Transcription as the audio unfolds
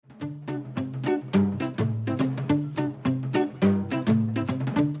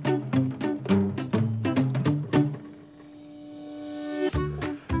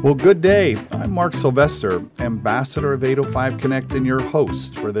Well, good day. I'm Mark Sylvester, ambassador of 805 Connect and your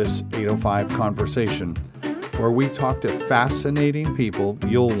host for this 805 conversation, where we talk to fascinating people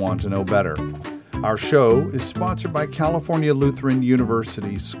you'll want to know better. Our show is sponsored by California Lutheran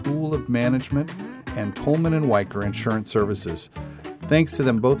University School of Management and Tolman & Weicker Insurance Services. Thanks to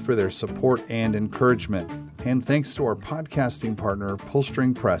them both for their support and encouragement. And thanks to our podcasting partner,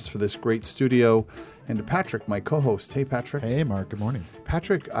 Pullstring Press, for this great studio. And to Patrick, my co-host. Hey, Patrick. Hey, Mark. Good morning.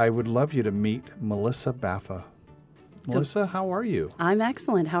 Patrick, I would love you to meet Melissa Baffa. Melissa, how are you? I'm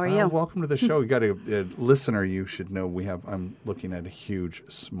excellent. How are you? Welcome to the show. You got a listener. You should know I'm looking at a huge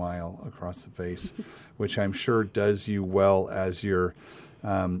smile across the face, which I'm sure does you well as you're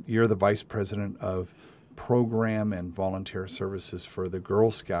the vice president of program and volunteer services for the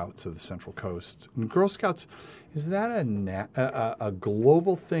Girl Scouts of the Central Coast. And Girl Scouts, is that a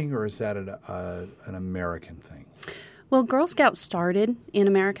global thing or is that an American thing? Well, Girl Scouts started in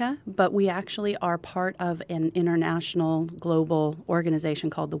America, but we actually are part of an international global organization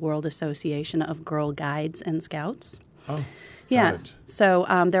called the World Association of Girl Guides and Scouts. Oh, yeah. got it. So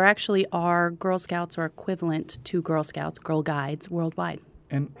there actually are Girl Scouts or equivalent to Girl Scouts, Girl Guides worldwide.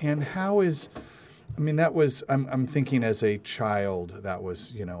 And how is... I mean, that was, I'm thinking as a child, that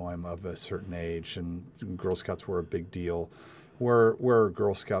was, I'm of a certain age and Girl Scouts were a big deal. Where are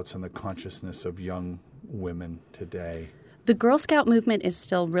Girl Scouts in the consciousness of young women today? The Girl Scout movement is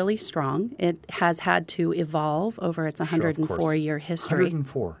still really strong. It has had to evolve over its 104-year history.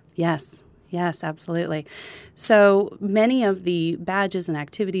 104? Yes, absolutely. So many of the badges and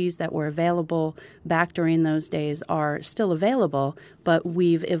activities that were available back during those days are still available, but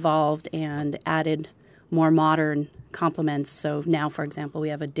we've evolved and added more modern complements. So now, for example, we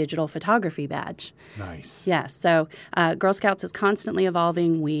have a digital photography badge. Nice. Yes. So Girl Scouts is constantly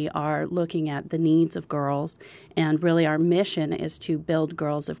evolving. We are looking at the needs of girls, and really our mission is to build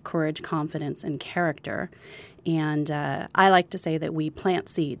girls of courage, confidence, and character. And I like to say that we plant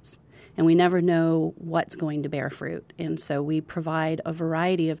seeds. And we never know what's going to bear fruit. And so we provide a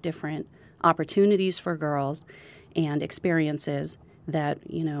variety of different opportunities for girls and experiences that,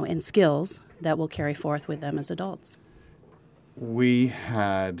 and skills that will carry forth with them as adults. We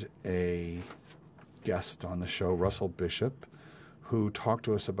had a guest on the show, Russell Bishop, who talked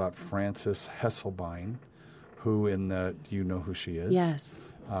to us about Frances Hesselbein, who you know who she is? Yes.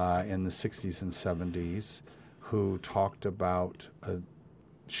 In the 60s and 70s, who talked about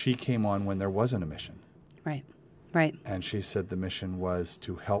she came on when there wasn't a mission. Right. And she said the mission was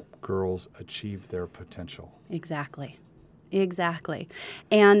to help girls achieve their potential. Exactly.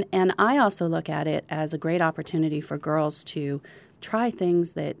 And I also look at it as a great opportunity for girls to try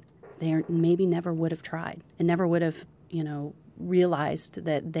things that they maybe never would have tried and never would have, realized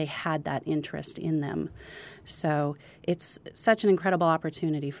that they had that interest in them. So it's such an incredible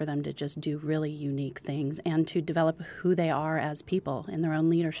opportunity for them to just do really unique things and to develop who they are as people and their own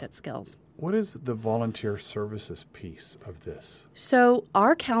leadership skills. What is the volunteer services piece of this? So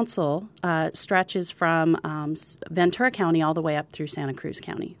our council stretches from Ventura County all the way up through Santa Cruz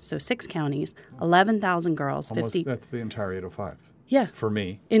County. So 6 counties, 11,000 girls. Almost, 50. That's the entire 805. Yeah. For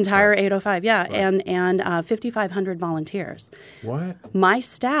me. Entire right. 805, yeah. Right. And 5,500 volunteers. What? My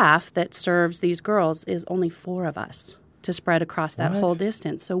staff that serves these girls is only 4 of us to spread across that whole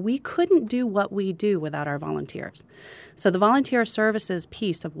distance. So we couldn't do what we do without our volunteers. So the volunteer services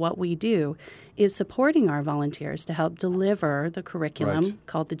piece of what we do is supporting our volunteers to help deliver the curriculum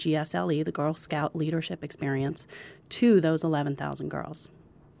called the GSLE, the Girl Scout Leadership Experience, to those 11,000 girls.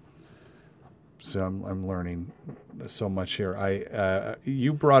 So I'm learning so much here.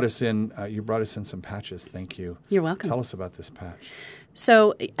 You brought us in. You brought us in some patches. Thank you. You're welcome. Tell us about this patch.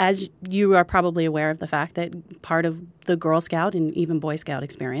 So, as you are probably aware of the fact that part of the Girl Scout and even Boy Scout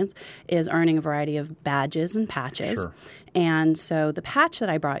experience is earning a variety of badges and patches. Sure. And so the patch that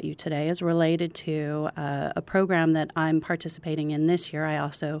I brought you today is related to a program that I'm participating in this year. I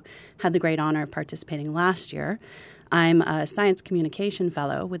also had the great honor of participating last year. I'm a Science Communication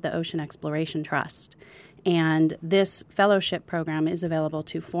Fellow with the Ocean Exploration Trust. And this fellowship program is available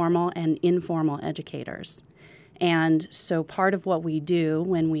to formal and informal educators. And so part of what we do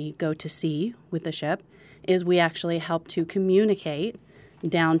when we go to sea with the ship is we actually help to communicate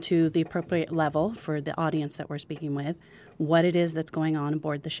down to the appropriate level for the audience that we're speaking with what it is that's going on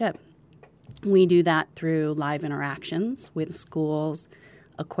aboard the ship. We do that through live interactions with schools,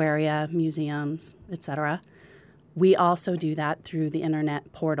 aquaria, museums, etc. We also do that through the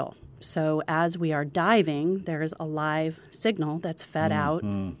internet portal. So as we are diving, there is a live signal that's fed out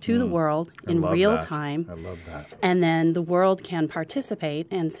to the world in real time. I love that. And then the world can participate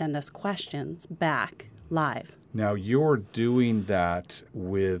and send us questions back live Now, you're doing that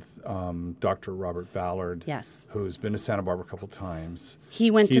with Dr. Robert Ballard, Yes. who's been to Santa Barbara a couple times.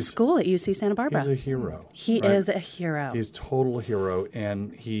 He went to school at UC Santa Barbara. He's a hero. He right? is a hero. He's a total hero,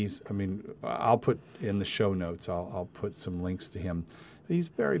 and I'll put in the show notes, I'll put some links to him. He's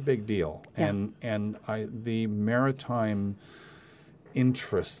a very big deal, Yeah. and the maritime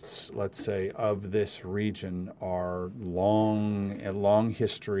interests, let's say, of this region are a long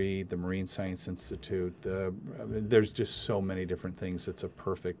history. The Marine Science Institute, there's just so many different things. It's a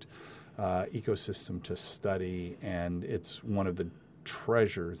perfect ecosystem to study, and it's one of the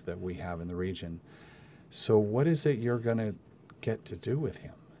treasures that we have in the region. So what is it you're going to get to do with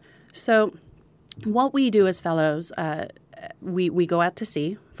him? So what we do as fellows, we go out to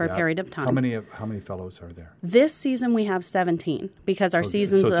sea for a period of time. How many fellows are there? This season we have 17 because our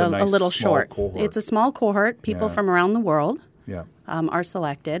season's so it's a nice, little small short. cohort. It's a small cohort. People from around the world are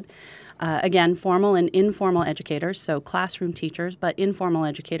selected. Again, formal and informal educators, so classroom teachers, but informal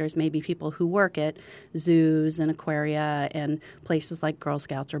educators may be people who work at zoos and aquaria and places like Girl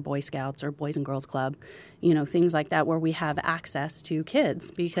Scouts or Boy Scouts or Boys and Girls Club, things like that where we have access to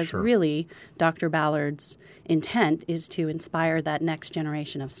kids because really Dr. Ballard's intent is to inspire that next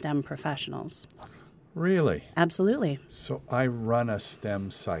generation of STEM professionals. Really? Absolutely. So I run a STEM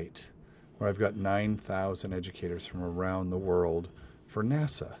site where I've got 9,000 educators from around the world for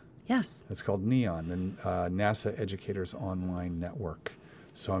NASA. Yes. It's called NEON, the NASA Educators Online Network.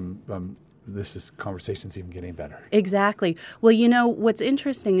 So this conversation's even getting better. Exactly. Well, what's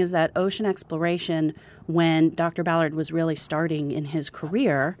interesting is that ocean exploration, when Dr. Ballard was really starting in his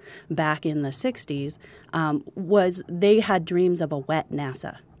career back in the 60s, they had dreams of a wet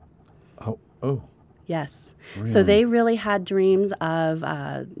NASA. Oh. Yes. Really? So they really had dreams of,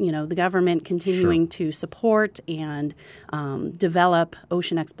 the government continuing to support and develop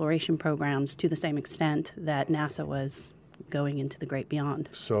ocean exploration programs to the same extent that NASA was going into the great beyond.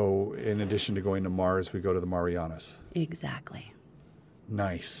 So in addition to going to Mars, we go to the Marianas. Exactly.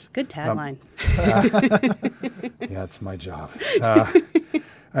 Nice. Good tagline. Yeah, it's my job.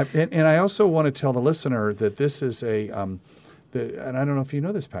 And I also want to tell the listener that this is and I don't know if you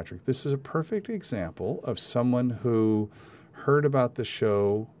know this, Patrick, this is a perfect example of someone who heard about the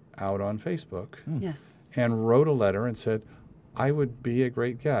show out on Facebook Yes. and wrote a letter and said, I would be a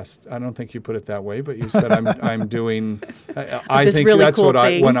great guest. I don't think you put it that way, but you said I'm doing. I this think really that's cool what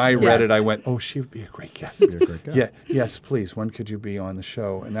thing. when I read Yes. it, I went, oh, she would be a great guest. Be a great guest. Yeah, yes, please. When could you be on the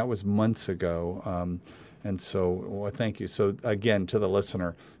show? And that was months ago. And so, thank you. So again, to the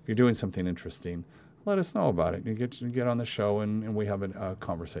listener, if you're doing something interesting, let us know about it. You get on the show and we have a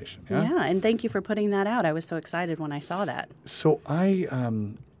conversation. Yeah, and thank you for putting that out. I was so excited when I saw that. So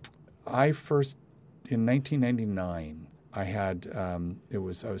I first in 1999. I had it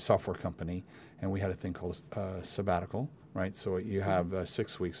was a software company, and we had a thing called a sabbatical, right? So you have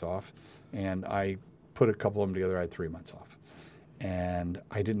 6 weeks off, and I put a couple of them together. I had 3 months off, and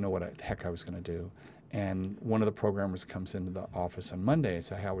I didn't know what the heck I was going to do. And one of the programmers comes into the office on Monday and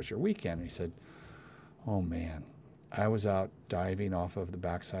said, "How was your weekend?" And he said, "Oh man, I was out diving off of the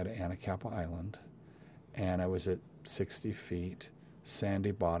backside of Anacapa Island, and I was at 60 feet,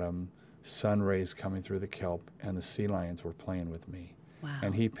 sandy bottom." Sun rays coming through the kelp, and the sea lions were playing with me. Wow.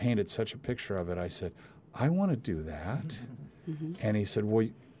 And he painted such a picture of it. I said, I want to do that. Mm-hmm. And he said, well,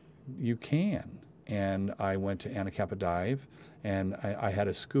 you can. And I went to Anacapa Dive, and I had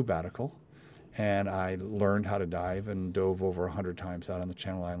a scubatical, and I learned how to dive and dove over 100 times out on the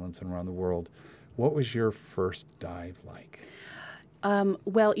Channel Islands and around the world. What was your first dive like?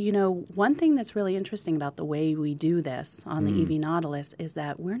 Well, one thing that's really interesting about the way we do this on the EV Nautilus is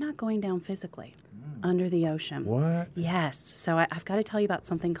that we're not going down physically under the ocean. What? Yes. So I've got to tell you about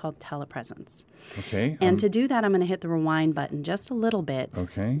something called telepresence. Okay. And to do that, I'm going to hit the rewind button just a little bit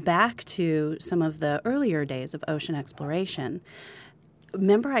back to some of the earlier days of ocean exploration.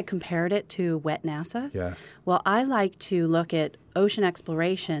 Remember I compared it to wet NASA? Yes. Well, I like to look at ocean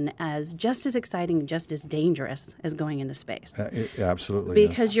exploration as just as exciting, just as dangerous as going into space. It absolutely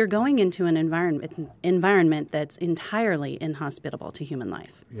Because is. you're going into an environment that's entirely inhospitable to human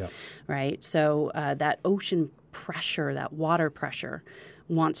life. Yeah. Right? So that ocean pressure, that water pressure,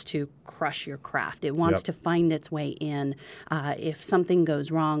 wants to crush your craft. It wants to find its way in. If something goes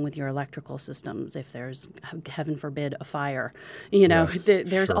wrong with your electrical systems, if there's, heaven forbid, a fire,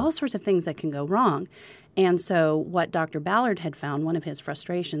 there's all sorts of things that can go wrong. And so what Dr. Ballard had found, one of his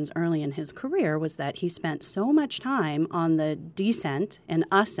frustrations early in his career, was that he spent so much time on the descent and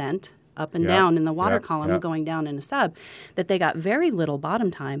ascent up and Yep. down in the water Yep. column, Yep. going down in a sub, that they got very little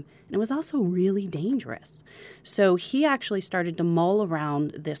bottom time, and it was also really dangerous. So he actually started to mull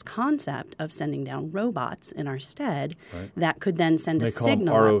around this concept of sending down robots in our stead that could then send They a call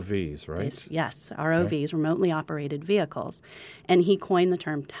signal. them ROVs, right? Yes, ROVs, remotely operated vehicles. And he coined the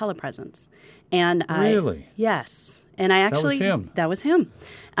term telepresence. And Really? Yes. And I actually... That was him.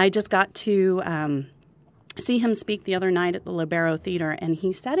 I just got to see him speak the other night at the Libero Theater, and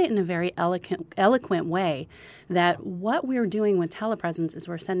he said it in a very eloquent way that what we're doing with telepresence is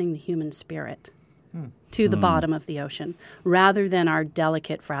we're sending the human spirit to the bottom of the ocean rather than our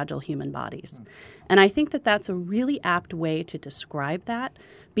delicate, fragile human bodies. And I think that that's a really apt way to describe that,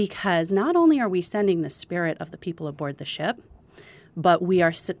 because not only are we sending the spirit of the people aboard the ship, but we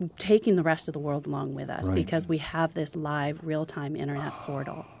are taking the rest of the world along with us because we have this live, real-time internet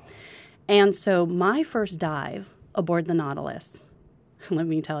portal. And so my first dive aboard the Nautilus, let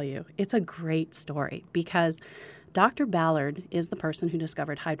me tell you, it's a great story because Dr. Ballard is the person who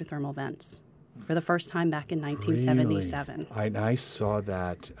discovered hydrothermal vents for the first time back in 1977. Really? I saw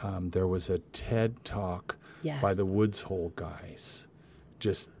that there was a TED Talk by the Woods Hole guys.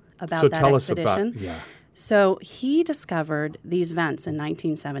 About so that tell expedition. us about So he discovered these vents in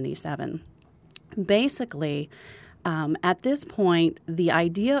 1977. Basically, at this point, the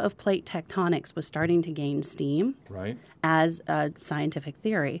idea of plate tectonics was starting to gain steam as a scientific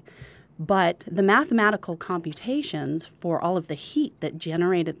theory. But the mathematical computations for all of the heat that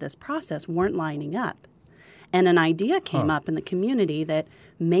generated this process weren't lining up. And an idea came up in the community that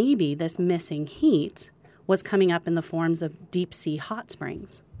maybe this missing heat was coming up in the forms of deep-sea hot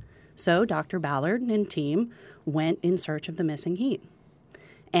springs. So Dr. Ballard and team went in search of the missing heat.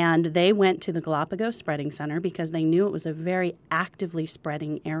 And they went to the Galapagos Spreading Center because they knew it was a very actively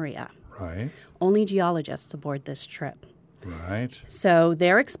spreading area. Right. Only geologists aboard this trip. Right. So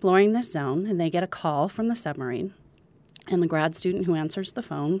they're exploring this zone, and they get a call from the submarine. And the grad student who answers the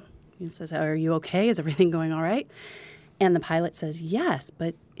phone, he says, "Are you okay? Is everything going all right?" And the pilot says, "Yes,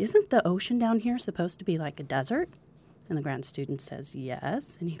 but isn't the ocean down here supposed to be like a desert?" And the grad student says,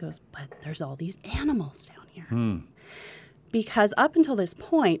 "Yes." And he goes, "But there's all these animals down here." Because up until this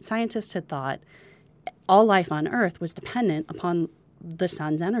point, scientists had thought all life on Earth was dependent upon the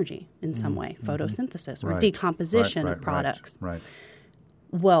sun's energy in some way, photosynthesis or decomposition of products. Right.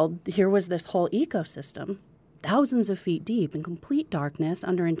 Well, here was this whole ecosystem, thousands of feet deep in complete darkness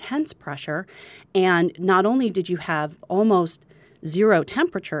under intense pressure. And not only did you have almost zero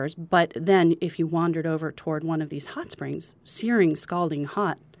temperatures, but then if you wandered over toward one of these hot springs, searing, scalding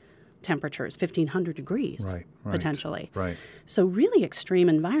hot temperatures, 1,500 degrees potentially. Right. So really extreme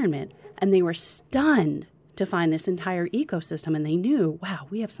environment. And they were stunned to find this entire ecosystem, and they knew, wow,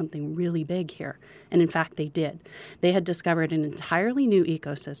 we have something really big here. And in fact, they did. They had discovered an entirely new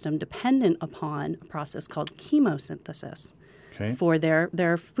ecosystem dependent upon a process called chemosynthesis for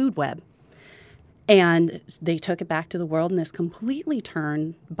their food web. And they took it back to the world, and this completely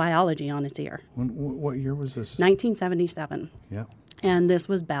turned biology on its ear. What year was this? 1977. Yeah. And this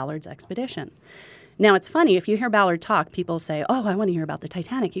was Ballard's expedition. Now, it's funny, if you hear Ballard talk, people say, "Oh, I want to hear about the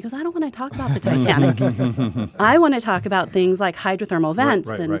Titanic." He goes, "I don't want to talk about the Titanic. I want to talk about things like hydrothermal vents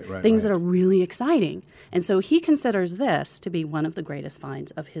and things that are really exciting." And so he considers this to be one of the greatest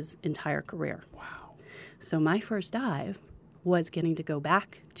finds of his entire career. Wow. So my first dive was getting to go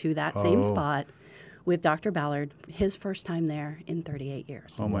back to that same spot with Dr. Ballard, his first time there in 38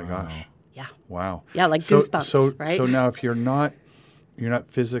 years. Oh, my gosh. Yeah. Wow. Yeah, like goosebumps, right? So now if you're not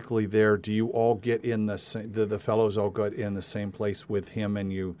physically there, do you all get in the fellows all get in the same place with him,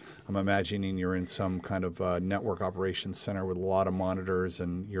 and I'm imagining you're in some kind of network operations center with a lot of monitors,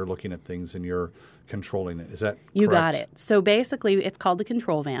 and you're looking at things and you're controlling it. Is that correct? You got it. So basically it's called the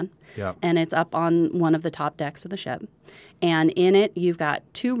control van, and it's up on one of the top decks of the ship. And in it, you've got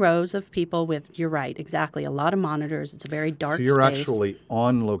 2 rows of people with, you're right, exactly, a lot of monitors. It's a very dark space. So you're actually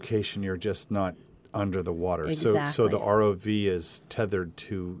on location. You're just not under the water. Exactly. So the ROV is tethered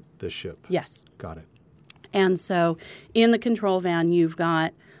to the ship. Yes. Got it. And so in the control van, you've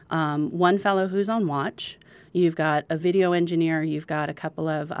got one fellow who's on watch. You've got a video engineer. You've got a couple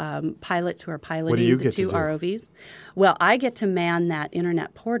of pilots who are piloting the 2 ROVs. Well, I get to man that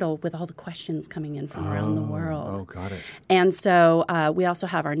internet portal with all the questions coming in from around the world. Oh, got it. And so we also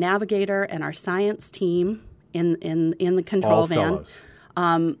have our navigator and our science team in the control van.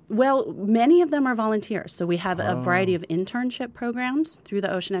 Fellows. Well, many of them are volunteers. So we have a variety of internship programs through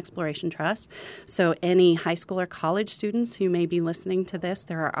the Ocean Exploration Trust. So any high school or college students who may be listening to this,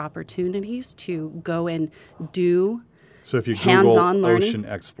 there are opportunities to go and do So if you hands-on Google learning. Ocean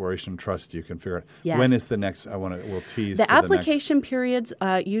Exploration Trust, you can figure out. Yes. When is the next? We'll tease The to application periods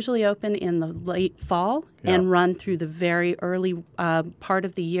usually open in the late fall and run through the very early part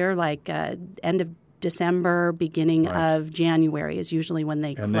of the year, like end of December, beginning of January is usually when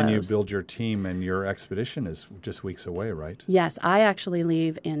they close. And then you build your team, and your expedition is just weeks away, right? Yes, I actually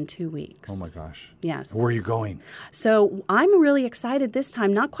leave in 2 weeks. Oh my gosh. Yes. Where are you going? So I'm really excited this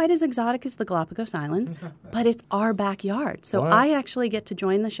time. Not quite as exotic as the Galapagos Islands, but it's our backyard. So What? I actually get to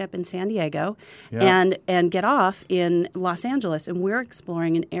join the ship in San Diego and get off in Los Angeles, and we're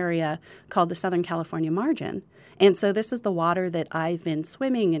exploring an area called the Southern California Margin. And so this is the water that I've been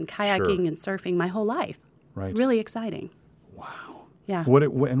swimming and kayaking and surfing my whole life. Right. Really exciting. Wow. Yeah. What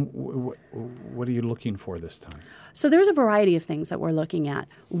are you looking for this time? So there's a variety of things that we're looking at.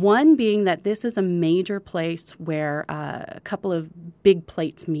 One being that this is a major place where a couple of big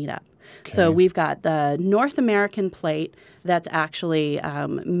plates meet up. Okay. So we've got the North American plate that's actually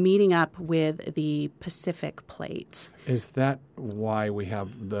meeting up with the Pacific plate. Is that why we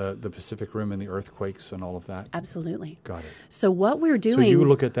have the Pacific Rim and the earthquakes and all of that? Absolutely. Got it. So what we're doing... So you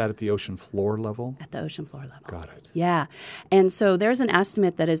look at that at the ocean floor level? At the ocean floor level. Got it. Yeah. And so there's an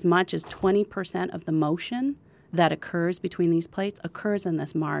estimate that as much as 20% of the motion that occurs between these plates occurs in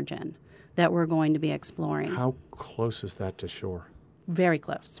this margin that we're going to be exploring. How close is that to shore? Very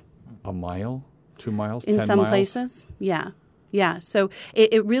close. A mile? 2 miles? In 10 some miles? places, yeah. Yeah, so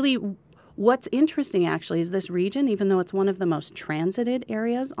it really, what's interesting actually is this region, even though it's one of the most transited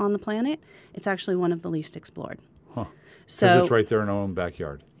areas on the planet, it's actually one of the least explored. Huh. So Because it's right there in our own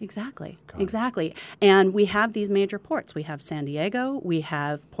backyard. Exactly, exactly. And we have these major ports. We have San Diego, we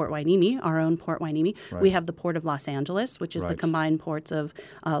have Port Hueneme, our own Port Hueneme. Right. We have the Port of Los Angeles, which is the combined ports of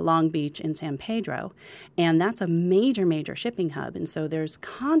Long Beach and San Pedro. And that's a major, major shipping hub. And so there's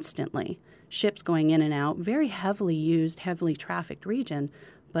constantly ships going in and out, very heavily used, heavily trafficked region,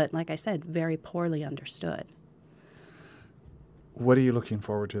 but like I said, very poorly understood. What are you looking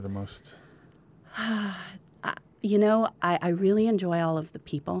forward to the most? You know, I really enjoy all of the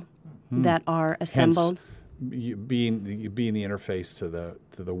people that are assembled. Hence, you being the interface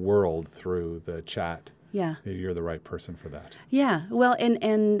to the world through the chat. Yeah. You're the right person for that. Yeah. Well,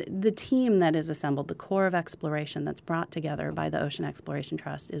 and the team that is assembled, the core of exploration that's brought together by the Ocean Exploration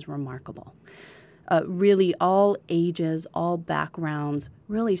Trust is remarkable. Really all ages, all backgrounds,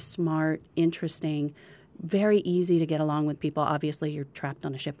 really smart, interesting, very easy to get along with people. Obviously, you're trapped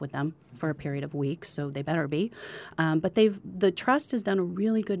on a ship with them for a period of weeks, so they better be. But the Trust has done a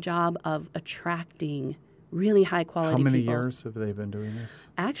really good job of attracting really high-quality people. How many years have they been doing this?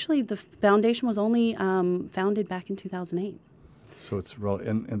 Actually, the foundation was only founded back in 2008. So it's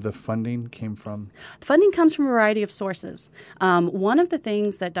and the funding came from? Funding comes from a variety of sources. One of the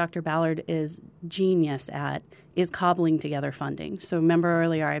things that Dr. Ballard is genius at is cobbling together funding. So remember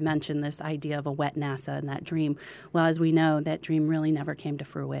earlier I mentioned this idea of a wet NASA and that dream. Well, as we know, that dream really never came to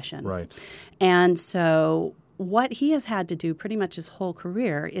fruition. Right. And so what he has had to do pretty much his whole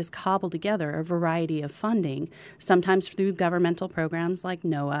career is cobble together a variety of funding, sometimes through governmental programs like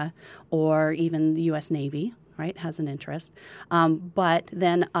NOAA or even the U.S. Navy, right, has an interest. But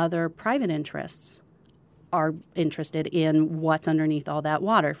then other private interests are interested in what's underneath all that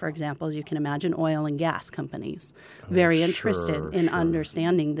water. For example, as you can imagine, oil and gas companies, very interested in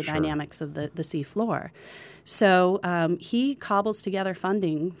understanding the dynamics of the sea floor. So he cobbles together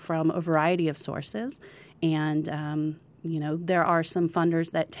funding from a variety of sources. And, there are some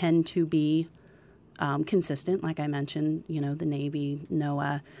funders that tend to be consistent, like I mentioned, the Navy,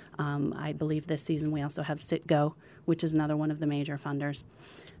 NOAA. I believe this season we also have Citgo, which is another one of the major funders.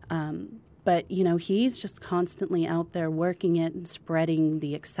 But, he's just constantly out there working it and spreading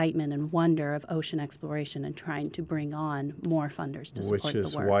the excitement and wonder of ocean exploration and trying to bring on more funders to support the work. Which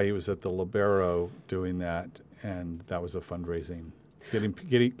is why he was at the Libero doing that, and that was a fundraising.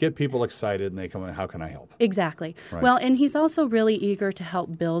 Get people excited, and they come in, how can I help? Exactly. Right. Well, and he's also really eager to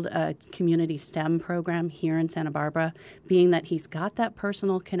help build a community STEM program here in Santa Barbara, being that he's got that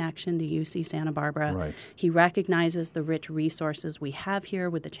personal connection to UC Santa Barbara. Right. He recognizes the rich resources we have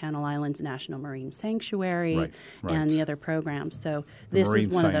here with the Channel Islands National Marine Sanctuary and the other programs. So this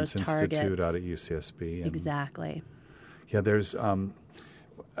is one of those targets. Marine Science Institute out at UCSB. Exactly. Yeah, there's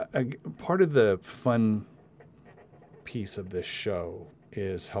part of the fun piece of this show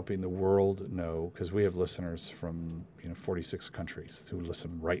is helping the world know, because we have listeners from 46 countries who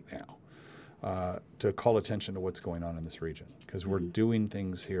listen right now, to call attention to what's going on in this region, because we're doing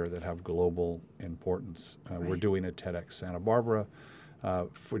things here that have global importance. We're doing a TEDx Santa Barbara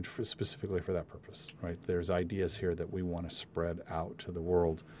specifically for that purpose. Right? There's ideas here that we want to spread out to the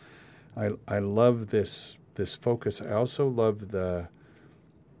world. I love this this focus. I also love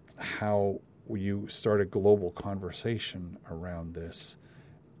how you start a global conversation around this.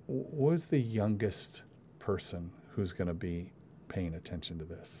 What is the youngest person who's going to be paying attention to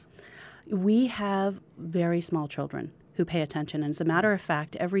this? We have very small children who pay attention. And as a matter of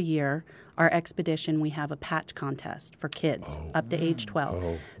fact, every year, our expedition, we have a patch contest for kids up to age 12.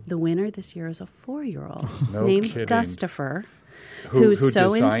 Oh. The winner this year is a 4-year-old named Gustafer. Who's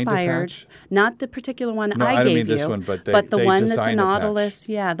so inspired? Not the particular one I gave you, this one, but the one that the Nautilus,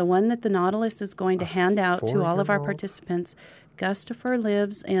 the one that the Nautilus is going to hand out to all of our participants. Gustafer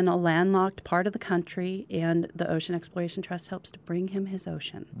lives in a landlocked part of the country, and the Ocean Exploration Trust helps to bring him his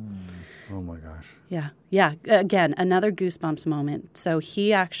ocean. Oh, my gosh. Yeah. Again, another goosebumps moment. So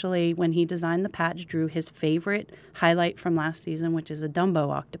he actually, when he designed the patch, drew his favorite highlight from last season, which is a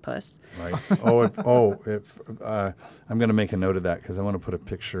Dumbo octopus. Right. I'm going to make a note of that because I want to put a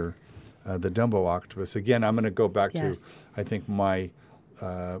picture. The Dumbo octopus. Again, I'm going to go back to, I think, my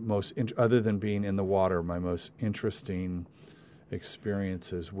other than being in the water, my most interesting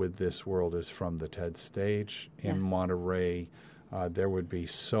experiences with this world is from the TED stage in Monterey. There would be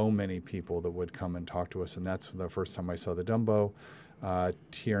so many people that would come and talk to us, and that's the first time I saw the Dumbo.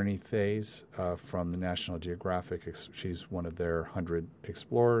 Tierney Thays from the National Geographic, she's one of their 100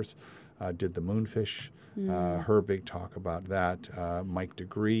 explorers, did the moonfish. Her big talk about that. Mike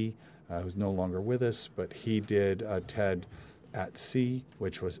DeGree, who's no longer with us, but he did a TED at sea,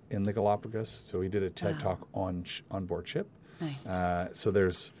 which was in the Galapagos. So he did a TED talk on board ship. Nice. So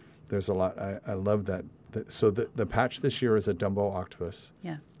there's a lot. I love that. So the patch this year is a Dumbo octopus,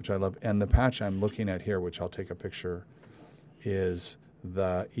 which I love. And the patch I'm looking at here, which I'll take a picture, is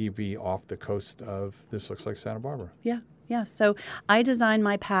the EV off the coast of, this looks like Santa Barbara. Yeah, so I designed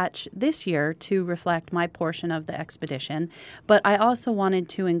my patch this year to reflect my portion of the expedition, but I also wanted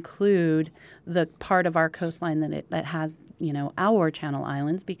to include the part of our coastline that has, our Channel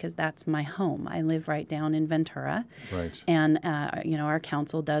Islands, because that's my home. I live right down in Ventura. Right. And, our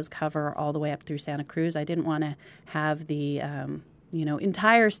council does cover all the way up through Santa Cruz. I didn't want to have the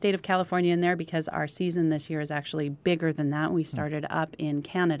entire state of California in there because our season this year is actually bigger than that. We started up in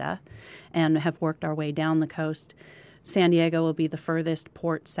Canada and have worked our way down the coast. San Diego will be the furthest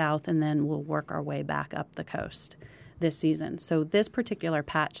port south, and then we'll work our way back up the coast this season. So this particular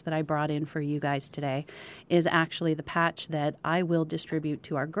patch that I brought in for you guys today is actually the patch that I will distribute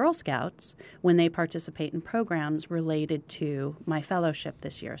to our Girl Scouts when they participate in programs related to my fellowship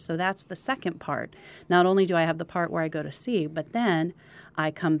this year. So that's the second part. Not only do I have the part where I go to sea, but then I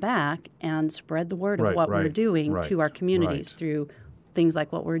come back and spread the word of what we're doing to our communities through things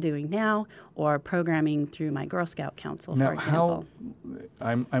like what we're doing now, or programming through my Girl Scout Council, for example.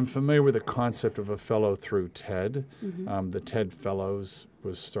 I'm familiar with the concept of a fellow through TED. The TED Fellows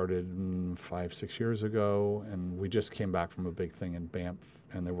was started 5-6 years ago, and we just came back from a big thing in Banff,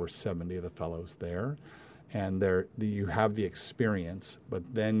 and there were 70 of the fellows there. And you have the experience, but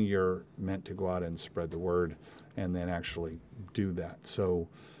then you're meant to go out and spread the word and then actually do that. So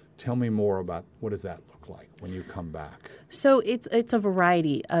tell me more about what does that look like when you come back? So it's a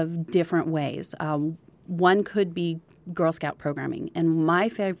variety of different ways. One could be Girl Scout programming, and my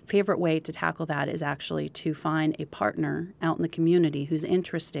favorite way to tackle that is actually to find a partner out in the community who's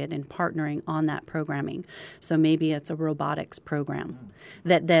interested in partnering on that programming. So maybe it's a robotics program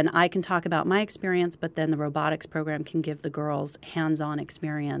that then I can talk about my experience, but then the robotics program can give the girls hands-on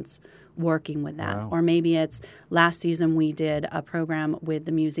experience working with that. Wow. Or maybe it's last season we did a program with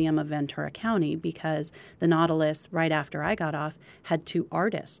the Museum of Ventura County because the Nautilus, right after I got off, had 2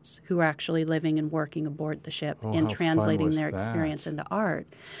 artists who were actually living and working aboard the ship and translating their experience into art.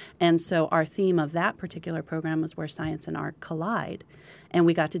 And so our theme of that particular program was where science and art collide. And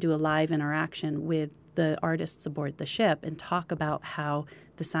we got to do a live interaction with the artists aboard the ship and talk about how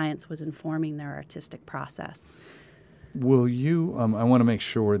the science was informing their artistic process. Will you, I want to make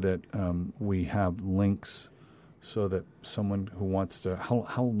sure that we have links so that someone who wants to,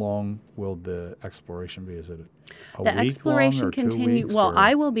 how long will the exploration be? Is it a the week exploration long or continue. 2 weeks? Well,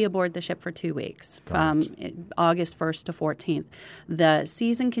 I will be aboard the ship for 2 weeks, August 1st to 14th. The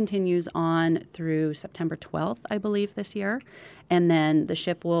season continues on through September 12th, I believe, this year. And then the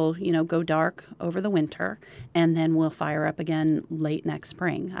ship will, go dark over the winter, and then we'll fire up again late next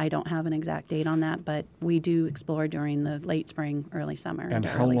spring. I don't have an exact date on that, but we do explore during the late spring, early summer. And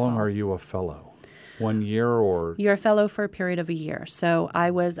how long are you a fellow? 1 year or? You're a fellow for a period of a year. So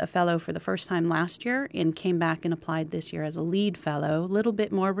I was a fellow for the first time last year and came back and applied this year as a lead fellow. A little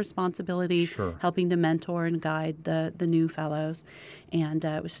bit more responsibility, helping to mentor and guide the new fellows. And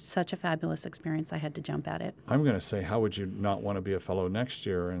it was such a fabulous experience. I had to jump at it. I'm going to say, how would you not want to be a fellow next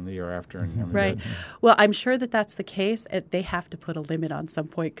year and the year after? And, I mean, right. Well, I'm sure that that's the case. They have to put a limit on some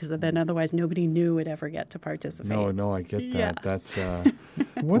point because then otherwise nobody new would ever get to participate. No, I get that. Yeah. That's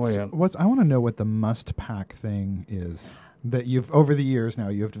what's I want to know what the must-pack thing is that you've over the years now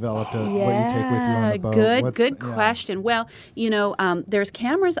you've developed what you take with you on the boat. Good question. Well, there's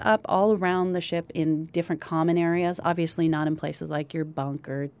cameras up all around the ship in different common areas, obviously not in places like your bunk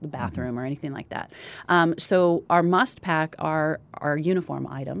or the bathroom or anything like that. So our must pack are our uniform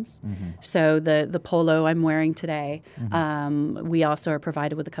items. So the polo I'm wearing today, we also are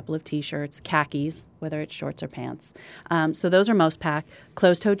provided with a couple of T-shirts, khakis, whether it's shorts or pants. So those are most pack.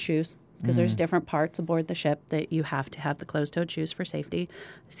 Closed-toed shoes, because there's different parts aboard the ship that you have to have the closed-toed shoes for safety.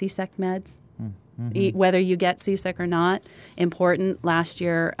 Seasick meds, whether you get seasick or not, important. Last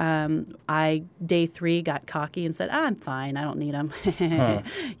year, day 3, got cocky and said, I'm fine, I don't need them.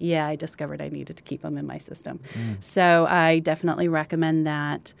 Yeah, I discovered I needed to keep them in my system. So I definitely recommend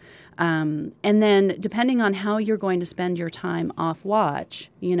that. And then depending on how you're going to spend your time off watch,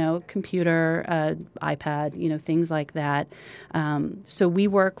 computer, iPad, things like that. So we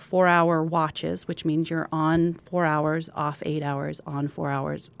work 4-hour watches, which means you're on 4 hours, off 8 hours, on 4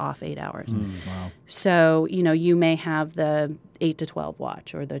 hours, off 8 hours. Wow. So, you may have the 8 to 12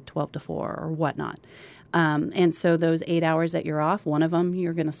 watch or the 12 to 4 or whatnot. And so those 8 hours that you're off, one of them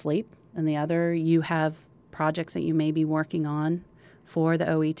you're going to sleep, and the other you have projects that you may be working on for the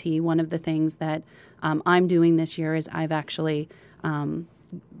OET. One of the things that I'm doing this year is I've actually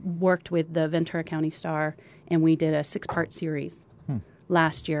worked with the Ventura County Star, and we did a 6-part series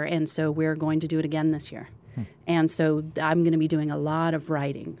last year, and so we're going to do it again this year. And so I'm going to be doing a lot of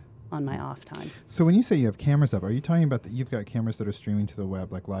writing on my off time. So when you say you have cameras up, are you talking about that you've got cameras that are streaming to the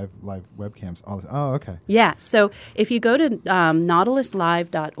web, like live webcams? Oh, okay. Yeah. So if you go to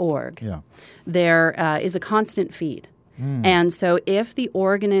nautiluslive.org, there is a constant feed. And so if the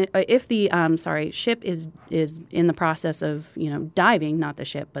ship is in the process of diving, not the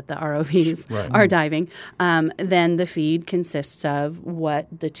ship, but the ROVs are diving, then the feed consists of what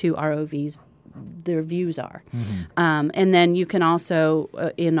the 2 ROVs their views are. And then you can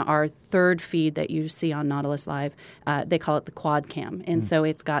also, in our third feed that you see on Nautilus Live, they call it the quad cam. And so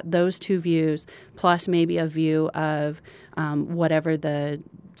it's got those 2 views plus maybe a view of whatever the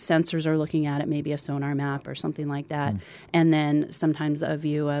sensors are looking at. It may be a sonar map or something like that. And then sometimes a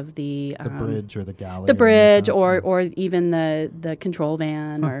view of the bridge or the galley. The bridge or even the control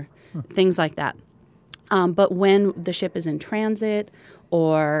van or things like that. But when the ship is in transit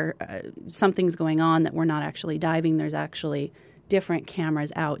or something's going on that we're not actually diving, there's actually different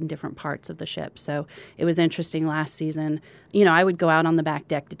cameras out in different parts of the ship. So it was interesting last season. I would go out on the back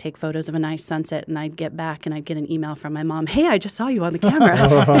deck to take photos of a nice sunset, and I'd get back and I'd get an email from my mom, hey, I just saw you on the camera.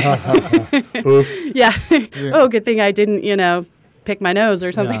 Oops. Yeah. Oh, good thing I didn't, pick my nose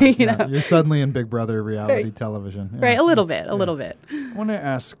or something, You're suddenly in Big Brother reality television. Yeah. Right, a little bit. I want to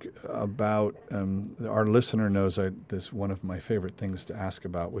ask about, our listener knows this one of my favorite things to ask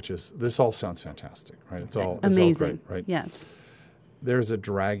about, which is, this all sounds fantastic, right? It's all amazing. It's all great, right? Yes. There's a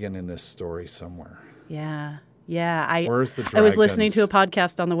dragon in this story somewhere. Yeah. Where's the dragons? I was listening to a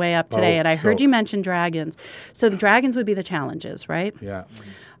podcast on the way up today, and I heard you mention dragons. So the dragons would be the challenges, right? Yeah.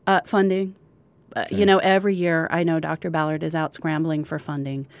 Funding. Every year I know Dr. Ballard is out scrambling for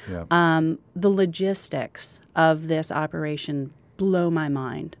funding. Yeah. The logistics of this operation blow my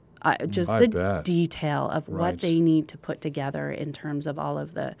mind. The detail of what they need to put together in terms of all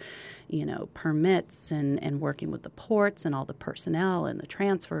of the, permits and working with the ports and all the personnel and the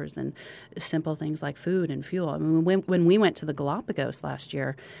transfers and simple things like food and fuel. I mean, when we went to the Galapagos last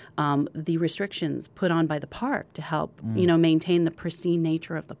year, the restrictions put on by the park to help, maintain the pristine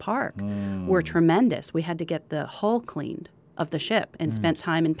nature of the park were tremendous. We had to get the hull cleaned of the ship and spent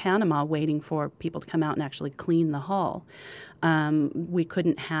time in Panama waiting for people to come out and actually clean the hull. We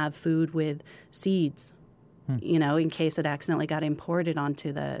couldn't have food with seeds, in case it accidentally got imported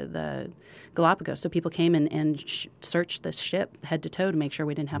onto the Galapagos. So people came and searched this ship head to toe to make sure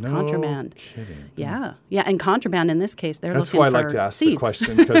we didn't have contraband. Kidding. Yeah, and contraband in this case, they're That's looking for seeds. That's why I like to ask seeds. the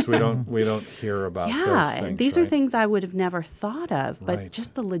question, because we don't hear about those things. These right? are things I would have never thought of, but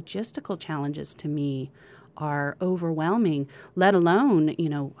just the logistical challenges to me are overwhelming, let alone,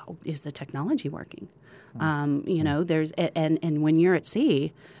 is the technology working? There's and when you're at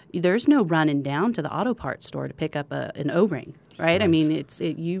sea, there's no running down to the auto parts store to pick up an O-ring, right? I mean,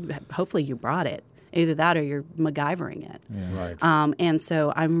 hopefully you brought it, Either that or you're MacGyvering it. Right. And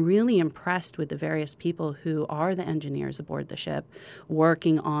so I'm really impressed with the various people who are the engineers aboard the ship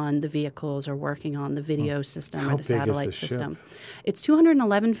working on the vehicles or working on the video system or the satellite system. It's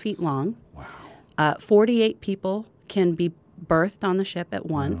 211 feet long. Wow. 48 people can be berthed on the ship at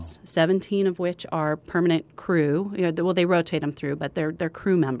once, 17 of which are permanent crew. Well, they rotate them through, but they're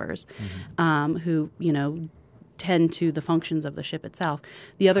crew members who, tend to the functions of the ship itself.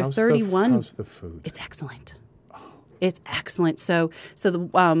 The other 31... how's the food? It's excellent. It's excellent. So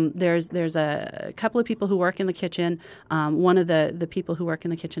there's a couple of people who work in the kitchen. One of the people who work in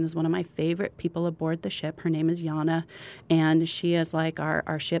the kitchen is one of my favorite people aboard the ship. Her name is Yana, and she is like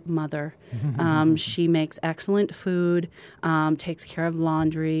our ship mother. She makes excellent food, takes care of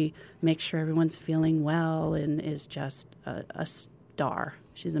laundry, makes sure everyone's feeling well, and is just a star.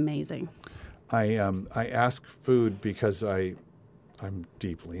 She's amazing. I ask food because I'm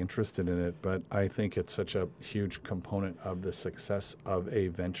deeply interested in it, but I think it's such a huge component of the success of a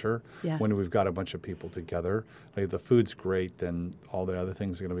venture. Yes. When we've got a bunch of people together. Like, if the food's great, then all the other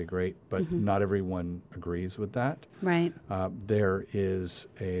things are going to be great, but not everyone agrees with that. Right.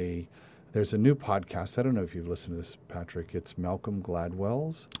 There's a new podcast. I don't know if you've listened to this, Patrick. It's Malcolm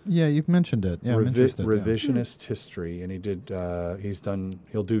Gladwell's. Yeah, you've mentioned it. Yeah, I'm interested. Revisionist History, and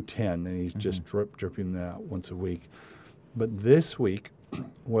he'll do 10, and he's just dripping that out once a week. But this week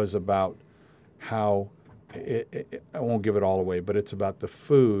was about how, I won't give it all away, but it's about the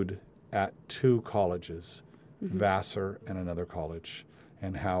food at two colleges, Vassar and another college,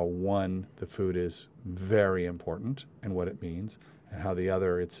 and how one, the food is very important and what it means, and how the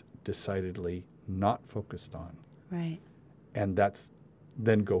other, it's decidedly not focused on. Right. And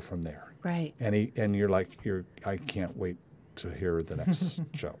then go from there. Right. And you're like, I can't wait to hear the next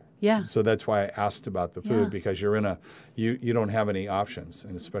show. Yeah. So that's why I asked about the food, because you're you don't have any options,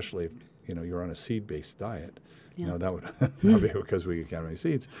 and especially if you're on a seed-based diet, that would not be because we can't have any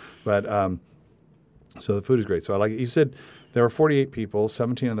seeds. But so the food is great. So I like it. You said there are 48 people,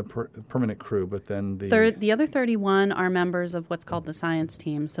 17 on the permanent crew, but then the other 31 are members of what's called the science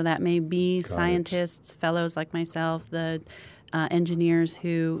team. So that may be scientists, fellows like myself, the engineers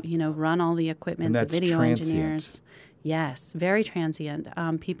who run all the equipment, and that's the video transient. engineers. Yes, very transient.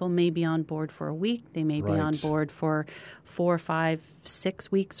 People may be on board for a week. They may be on board for 4, 5,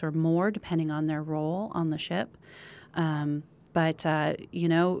 6 weeks or more, depending on their role on the ship. But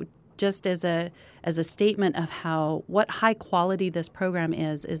just as a statement of what high quality this program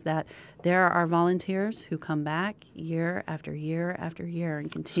is that there are volunteers who come back year after year after year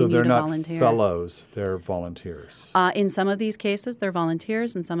and continue to volunteer. So they're not fellows, they're volunteers. In some of these cases, they're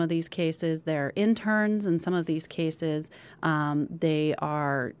volunteers. In some of these cases, they're interns. In some of these cases, they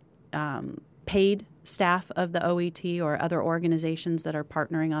are paid staff of the OET or other organizations that are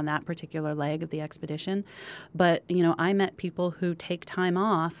partnering on that particular leg of the expedition. But, I met people who take time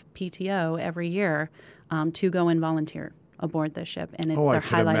off, PTO, every year to go and volunteer aboard the ship, and it's their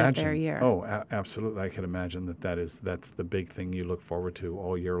highlight of their year. Oh, absolutely. I can imagine that's the big thing you look forward to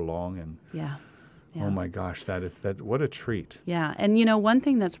all year long. And yeah. Oh my gosh, what a treat. Yeah, and one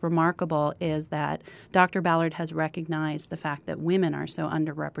thing that's remarkable is that Dr. Ballard has recognized the fact that women are so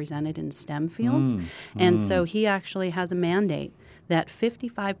underrepresented in STEM fields, and so he actually has a mandate that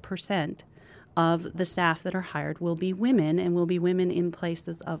 55% of the staff that are hired will be women, and will be women in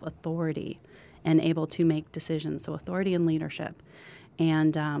places of authority and able to make decisions, so authority and leadership.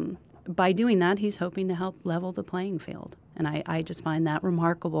 And by doing that, he's hoping to help level the playing field. And I just find that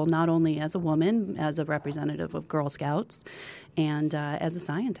remarkable, not only as a woman, as a representative of Girl Scouts, and as a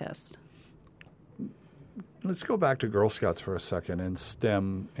scientist. Let's go back to Girl Scouts for a second and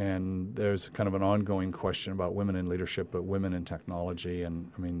STEM. And there's kind of an ongoing question about women in leadership, but women in technology.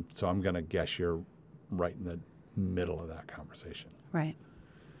 And so I'm going to guess you're right in the middle of that conversation. Right.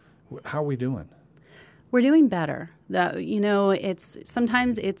 How are we doing? We're doing better.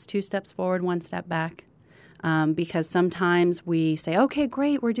 Sometimes it's 2 steps forward, 1 step back, because sometimes we say, okay,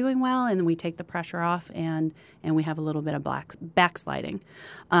 great, we're doing well, and then we take the pressure off, and we have a little bit of backsliding.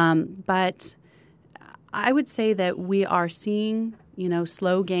 But I would say that we are seeing,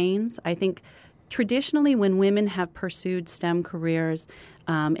 slow gains. I think traditionally when women have pursued STEM careers,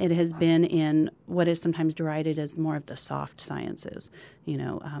 it has been in what is sometimes derided as more of the soft sciences,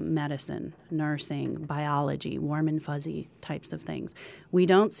 medicine, nursing, biology, warm and fuzzy types of things. We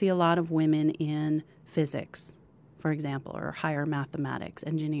don't see a lot of women in physics, for example, or higher mathematics,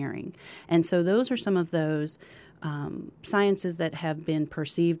 engineering. And so those are some of those sciences that have been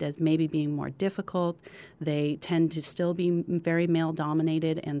perceived as maybe being more difficult. They tend to still be very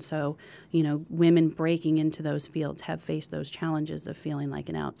male-dominated, and so, women breaking into those fields have faced those challenges of feeling like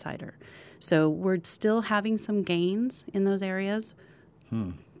an outsider. So we're still having some gains in those areas,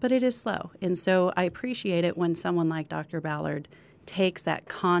 but it is slow. And so I appreciate it when someone like Dr. Ballard takes that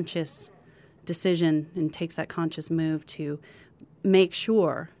conscious decision and takes that conscious move to make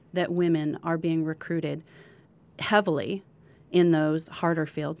sure that women are being recruited heavily in those harder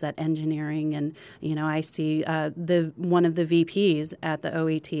fields, that engineering. And, I see one of the VPs at the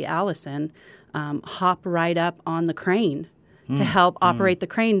OET, Allison, hop right up on the crane to help operate the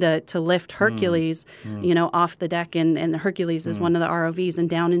crane to lift Hercules, off the deck. And the Hercules is one of the ROVs and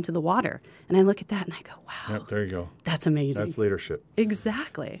down into the water. And I look at that and I go, wow. Yep, there you go. That's amazing. That's leadership.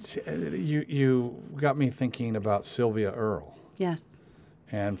 Exactly. You got me thinking about Sylvia Earle. Yes.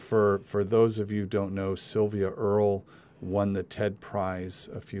 And for those of you who don't know, Sylvia Earle won the TED Prize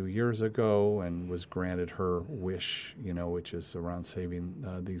a few years ago and was granted her wish, which is around saving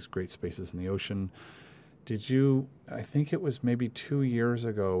these great spaces in the ocean. I think it was maybe 2 years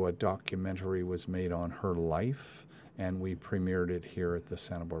ago, a documentary was made on her life, and we premiered it here at the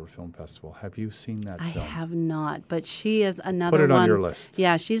Santa Barbara Film Festival. Have you seen that film? I have not, but she is another one. Put it on your list.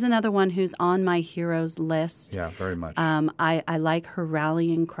 Yeah, she's another one who's on my heroes list. Yeah, very much. I like her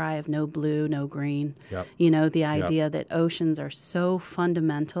rallying cry of no blue, no green. Yep. The idea that oceans are so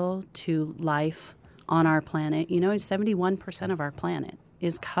fundamental to life on our planet. 71% of our planet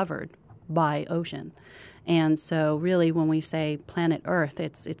is covered by ocean. And so really when we say planet Earth,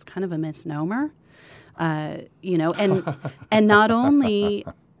 it's kind of a misnomer. And not only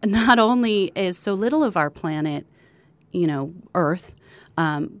is so little of our planet, Earth,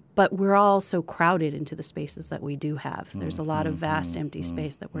 but we're all so crowded into the spaces that we do have. There's a lot of vast empty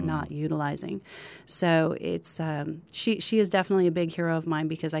space that we're not utilizing. So it's she is definitely a big hero of mine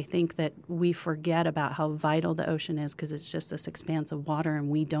because I think that we forget about how vital the ocean is because it's just this expanse of water and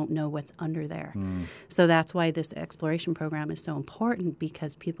we don't know what's under there. So that's why this exploration program is so important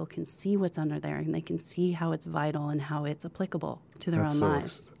because people can see what's under there and they can see how it's vital and how it's applicable to their own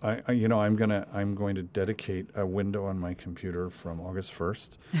lives. I'm going to dedicate a window on my computer from August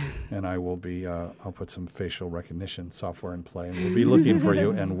 1st. And I will be, I'll put some facial recognition software in play, and we'll be looking for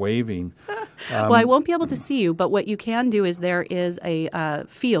you and waving. Well, I won't be able to see you, but what you can do is there is a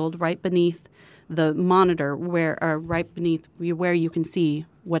field right beneath the monitor right beneath where you can see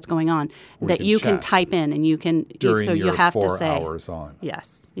what's going on that you can type in and you can during so your you'll have 4 to say hours on.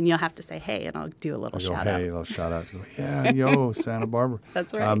 Yes, and you'll have to say hey, and I'll do a little shout out. Hey, a little shout out. Yeah, yo, Santa Barbara.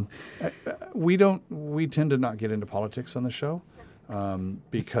 That's right. We tend to not get into politics on the show.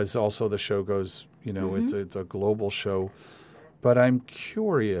 Because also the show goes, it's a global show. But I'm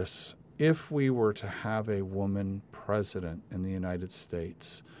curious, if we were to have a woman president in the United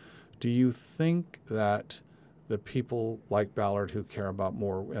States, do you think that the people like Ballard who care about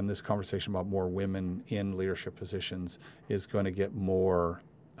more, and this conversation about more women in leadership positions is going to get more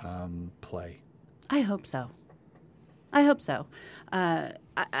play? I hope so. I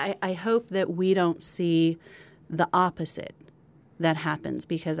hope that we don't see the opposite that happens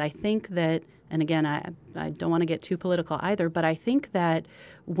because I think that, and again, I don't want to get too political either, but I think that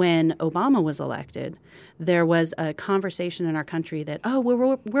when Obama was elected, there was a conversation in our country that,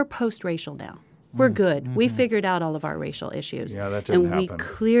 we're post-racial now. We're good. Mm-hmm. We figured out all of our racial issues. Yeah, that didn't happen. And we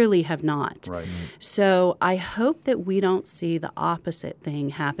clearly have not. Right. So I hope that we don't see the opposite thing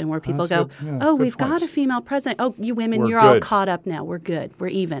happen where people we've got a female president. Oh, you women, you're all caught up now. We're good. We're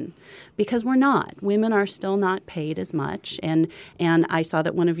even. Because we're not. Women are still not paid as much. And I saw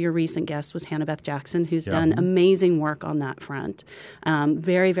that one of your recent guests was Hannah Beth Jackson, who's done amazing work on that front.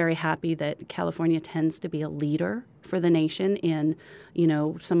 Very, very happy that California tends to be a leader for the nation in,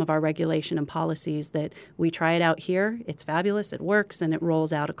 some of our regulation and policies that we try it out here. It's fabulous. It works, and it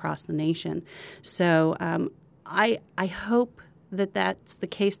rolls out across the nation. So I hope that that's the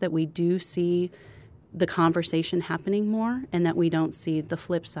case, that we do see the conversation happening more and that we don't see the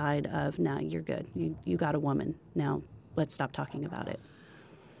flip side of, now you're good. You got a woman. Now let's stop talking about it.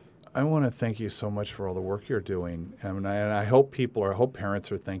 I want to thank you so much for all the work you're doing. And I hope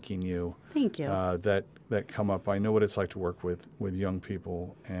parents are thanking you. Thank you. That come up. I know what it's like to work with young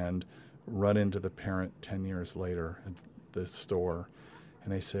people and run into the parent 10 years later at the store.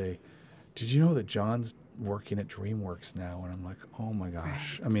 And they say, did you know that John's working at DreamWorks now? And I'm like, oh my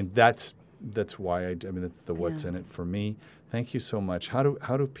gosh. Right. I mean, that's why the what's in it for me. Thank you so much. How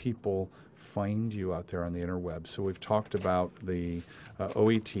do people find you out there on the interweb? So we've talked about the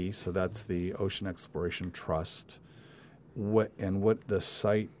OET, so that's the Ocean Exploration Trust. what the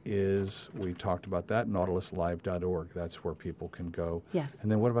site is, we talked about that, nautiluslive.org. That's where people can go. Yes.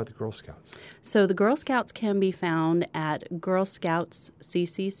 And then what about the Girl Scouts? So the Girl Scouts can be found at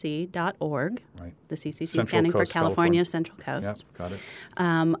girlscoutsccc.org. Right. The CCC Central standing Coast, for California Central Coast. Yep, got it.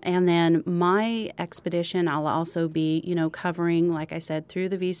 And then my expedition, I'll also be, covering, like I said, through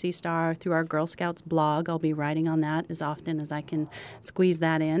the VC Star, through our Girl Scouts blog. I'll be writing on that as often as I can squeeze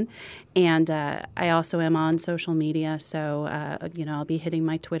that in. And I also am on social media, so I'll be hitting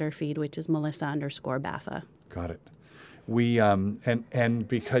my Twitter feed, which is Melissa_Baffa. Got it. We and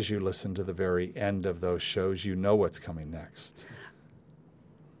because you listen to the very end of those shows, you know what's coming next.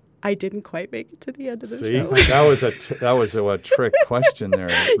 I didn't quite make it to the end of the See? show. that was a trick question there,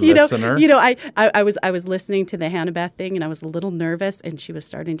 listener. I was listening to the Hannah Beth thing, and I was a little nervous, and she was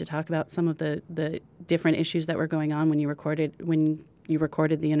starting to talk about some of the different issues that were going on when you recorded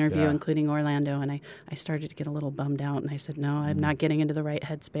the interview, including Orlando, and I started to get a little bummed out, and I said, no, I'm not getting into the right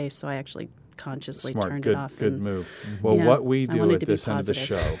headspace, so I actually consciously turned it off. Good move. Well, what we do at this end of the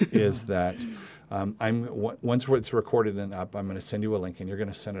show is that once it's recorded and up, I'm going to send you a link, and you're going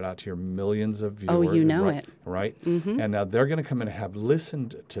to send it out to your millions of viewers. Oh, you know right, it. Right? Mm-hmm. And now they're going to come in and have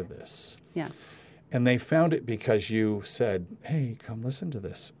listened to this. Yes. And they found it because you said, hey, come listen to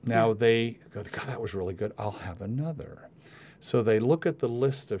this. Now they go, God, that was really good. I'll have another. So they look at the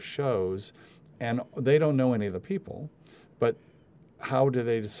list of shows, and they don't know any of the people, but how do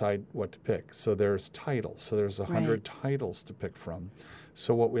they decide what to pick? So there's titles. So there's 100 titles to pick from.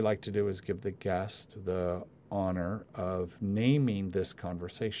 So what we like to do is give the guest the honor of naming this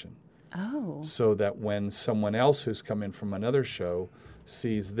conversation. Oh. So that when someone else who's come in from another show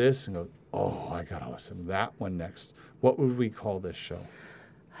sees this and goes, oh, I got to listen to that one next. What would we call this show?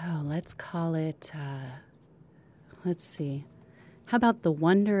 Oh, let's call it, let's see. How about The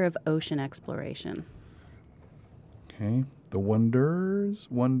Wonder of Ocean Exploration? Okay. The wonder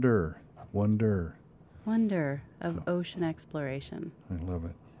of ocean exploration. I love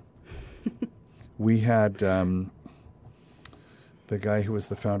it. We had the guy who was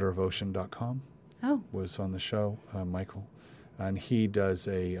the founder of ocean.com was on the show, Michael, and he does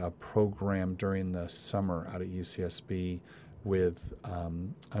a program during the summer out at UCSB with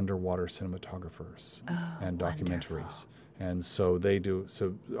underwater cinematographers and documentaries. Wonderful. And so they do.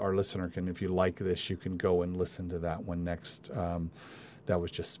 So our listener can, if you like this, you can go and listen to that one next. That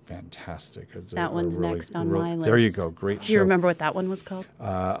was just fantastic. That one's next on my list. There you go. Great show. Do you remember what that one was called?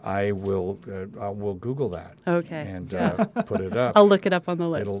 I will Google that. Okay. And put it up. I'll look it up on the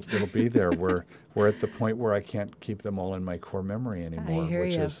list. It'll be there. We're at the point where I can't keep them all in my core memory anymore. I hear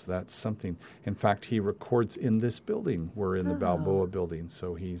you. That's something. In fact, he records in this building. We're in the Balboa building,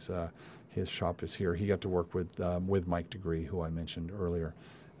 so he's his shop is here. He got to work with Mike Degree, who I mentioned earlier.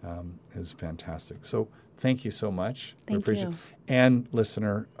 Is fantastic. So thank you so much. Thank you. And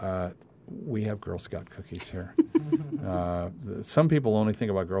listener, we have Girl Scout cookies here. Some people only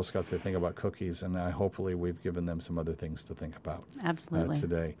think about Girl Scouts, they think about cookies, and hopefully we've given them some other things to think about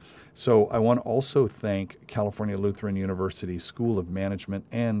today. So I want to also thank California Lutheran University School of Management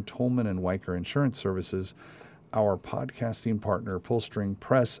and Tolman and Weicker Insurance Services, our podcasting partner, Pullstring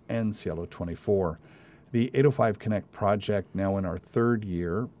Press, and Cielo 24. The 805 Connect project, now in our third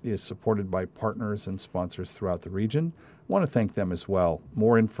year, is supported by partners and sponsors throughout the region. I want to thank them as well.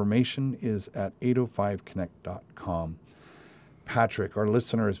 More information is at 805connect.com. Patrick, our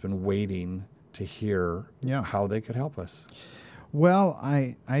listener has been waiting to hear how they could help us. Well,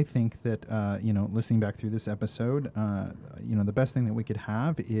 I think that, listening back through this episode, the best thing that we could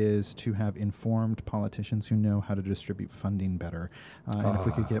have is to have informed politicians who know how to distribute funding better. And if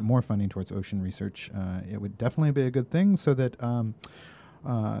we could get more funding towards ocean research, it would definitely be a good thing so that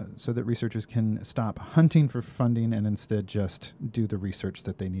researchers can stop hunting for funding and instead just do the research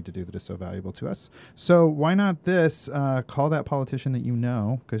that they need to do that is so valuable to us. So why not this? Call that politician that you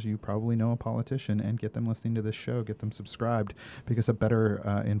know, because you probably know a politician, and get them listening to this show, get them subscribed, because a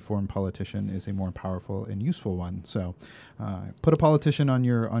better informed politician is a more powerful and useful one. So put a politician on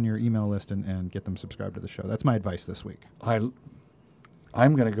your email list and get them subscribed to the show. That's my advice this week.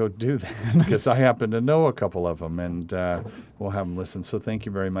 I'm going to go do that because I happen to know a couple of them, and we'll have them listen. So thank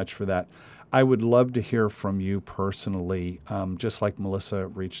you very much for that. I would love to hear from you personally, just like Melissa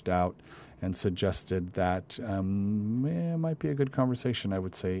reached out and suggested that it might be a good conversation. I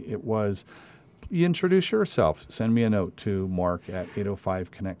would say it was. You introduce yourself. Send me a note to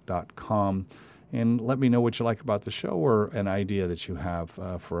mark@805connect.com and let me know what you like about the show or an idea that you have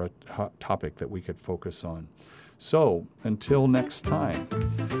for a topic that we could focus on. So, until next time,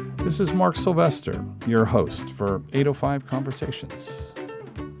 this is Mark Sylvester, your host for 805 Conversations.